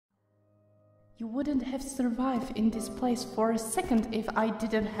You wouldn't have survived in this place for a second if I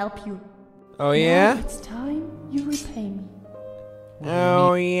didn't help you. Oh yeah? Now it's time you repay me.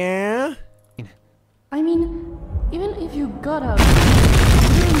 Oh yeah? I mean, even if you got out, you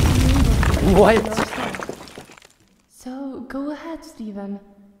wouldn't be able to What? yourself. So go ahead, Steven.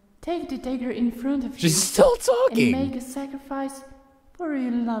 Take the dagger in front of you. She's still talking. And make a sacrifice for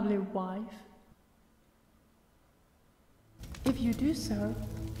your lovely wife. If you do so,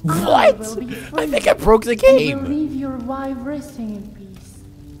 I What? will be free. I think I broke the And will game. leave your wife resting in peace.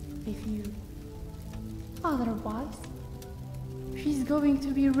 If you... Otherwise, she's going to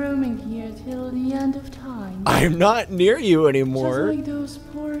be roaming here till the end of time. I'm not near you anymore. Just like those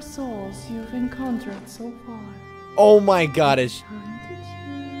poor souls you've encountered so far. Oh my god, is Time to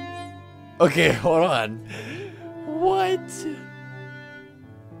choose. okay, hold on. What?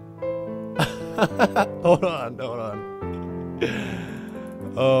 hold on.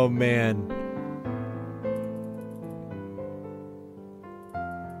 Oh man.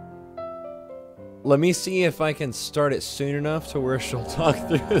 Let me see if I can start it soon enough to where she'll talk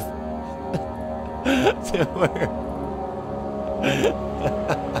through to where And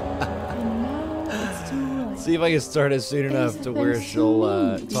now it's too late. see if I can start it soon enough to where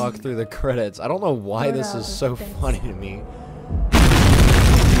she'll talk through the credits. I don't know why this is so funny to me.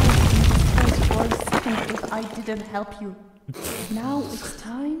 For a second if I didn't help you. Now it's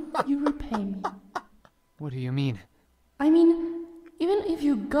time you repay me. What do you mean? I mean, even if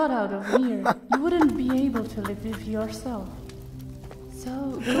you got out of here, you wouldn't be able to live with yourself.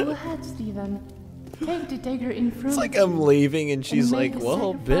 So go ahead, Steven. Take the dagger in front It's like of you. I'm leaving and she's and like, make a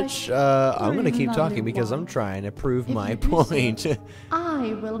well, sacrifice bitch, I'm for gonna your keep lovely talking because I'm wife. trying to prove If my you do so, point.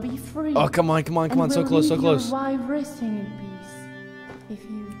 I will be free. Oh, come on, and so will close, so leave close. Your wife resting in peace. If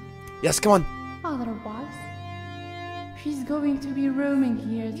you... Yes, come on. Otherwise, she's going to be roaming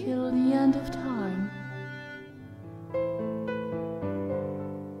here till the end of time.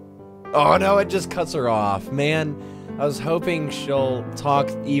 Oh no, it just cuts her off. Man, I was hoping she'll talk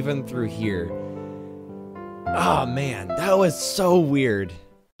even through here. Oh man, that was so weird.